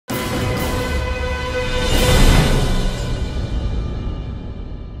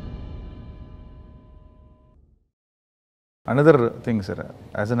Another thing, sir,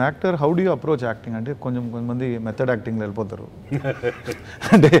 as an actor, how do you approach acting? And konjamandi method acting lo vellipotaru.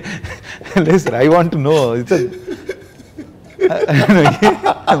 Listen, I want to know. It's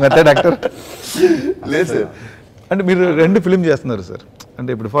a method actor. Listen. And మీరు రెండు film చేస్తున్నారు sir. అంటే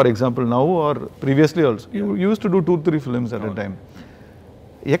ఇప్పుడు for example now are previously also you use to do 2-3 films at a time.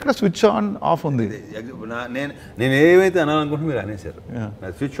 ఎక్కడ switch on off ఉంది? నేను ఏవైతే అనాలనుకుంటున్నా మీరు అనేసారు.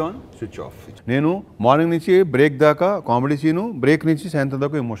 Switch on switch off. నేను మార్నింగ్ నుంచి బ్రేక్ దాకా కామెడీ సీను, బ్రేక్ నుంచి సాయంత్రం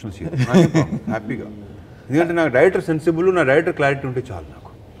దాకా ఎమోషనల్ సీన్ హ్యాపీగా. ఎందుకంటే నాకు డైరెక్టర్ సెన్సిబుల్, నా డైరెక్టర్ క్లారిటీ ఉంటే చాలు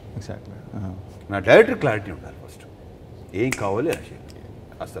నాకు. ఎగ్జాక్ట్లీ. నా డైరెక్టర్ క్లారిటీ ఉండాలి ఫస్ట్. ఏం కావాలి అది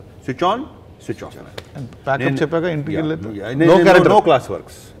అసలు switch on switch off. Pack up చెప్పాక ఇంటికి నో క్లాస్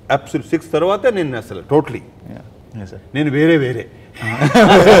వర్క్స్ అబ్సల్యూట్ 6 తర్వాత నేను అసలు టోటలీ నేను వేరే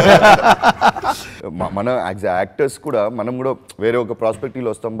మన యాక్టర్స్ కూడా మనం కూడా వేరే ఒక ప్రాస్పెక్టివ్లో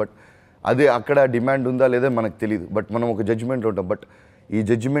వస్తాం. బట్ అదే అక్కడ డిమాండ్ ఉందా లేదా మనకు తెలియదు. బట్ మనం ఒక జడ్జిమెంట్లో ఉంటాం. బట్ ఈ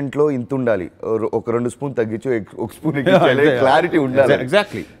జడ్జిమెంట్లో ఇంత ఉండాలి, ఒక 2 స్పూన్ తగ్గించు, ఒక స్పూన్ క్లారిటీ ఉండాలి.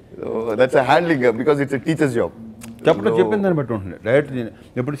 Exactly that's handling because it's teachers job. చెప్పిన దాన్ని బట్టి ఉంటుంది. డైరెక్ట్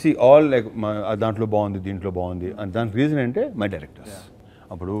ఎప్పుడు సి ఆల్ లైక్ దాంట్లో బాగుంది, దీంట్లో బాగుంది అని దానికి రీజన్ అంటే మై డైరెక్టర్స్.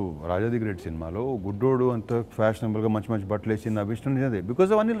 అప్పుడు రాజా ది గ్రేట్ సినిమాలో గుడ్డోడు అంత ఫ్యాషనబుల్గా మంచి మంచి బట్టలు వేసి నా ఇష్టం అదే బికాస్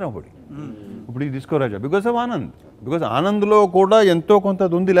ఆఫ్ అనిల్ రావుడి. ఇప్పుడు ఇది తీసుకో రాజా బికాస్ ఆఫ్ ఆనంద్. బికాస్ ఆనంద్లో కూడా ఎంతో కొంత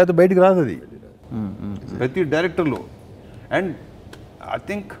అది ఉంది, లేకపోతే బయటికి రాదు అది ప్రతి డైరెక్టర్లో. అండ్ ఐ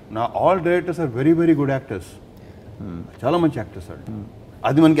థింక్ నా all directors are very very good actors. చాలా మంచి యాక్టర్స్ అండి.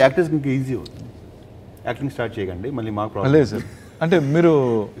 అది మనకి యాక్టర్స్కి ఇంకా ఈజీ అవుతుంది. యాక్టింగ్ స్టార్ట్ చేయకండి మళ్ళీ మాకు ప్రాబ్లం లేదు సార్. అంటే మీరు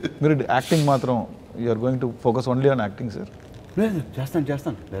యాక్టింగ్ మాత్రం you're going to focus only on acting sir? చేస్తాను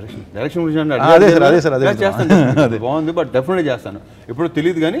డైరెక్షన్ గురించి అదే బాగుంది, బట్ డెఫినెట్లీ చేస్తాను. ఇప్పుడు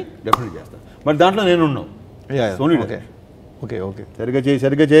తెలియదు కానీ డెఫినెట్లీ చేస్తాను. బట్ దాంట్లో నేను ఉన్నాను. ఓకే ఓకే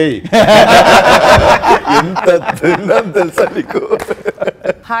సరిగ్గా చేయి.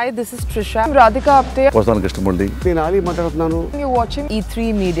 Hi, this is Trisha. I'm Radhika Apte. వస్తాను కృష్ణమూర్తి. నేను ఆలీ మాట్లాడుతున్నాను. You're watching E3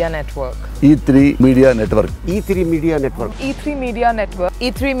 Media Network. E3 Media Network. E3 Media Network. E3 Media Network.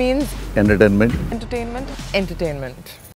 E3 means Entertainment. entertainment.